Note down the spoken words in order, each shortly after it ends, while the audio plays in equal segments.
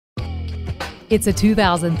It's a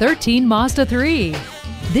 2013 Mazda 3.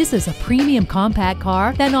 This is a premium compact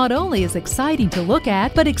car that not only is exciting to look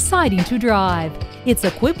at, but exciting to drive. It's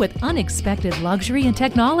equipped with unexpected luxury and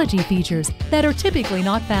technology features that are typically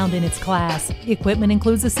not found in its class. Equipment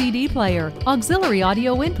includes a CD player, auxiliary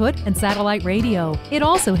audio input, and satellite radio. It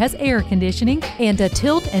also has air conditioning and a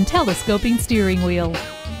tilt and telescoping steering wheel.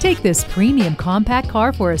 Take this premium compact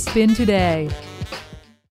car for a spin today.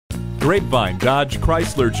 Grapevine Dodge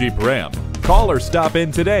Chrysler Jeep Ram. Call or stop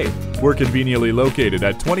in today. We're conveniently located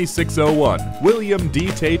at 2601 William D.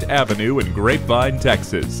 Tate Avenue in Grapevine,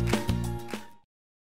 Texas.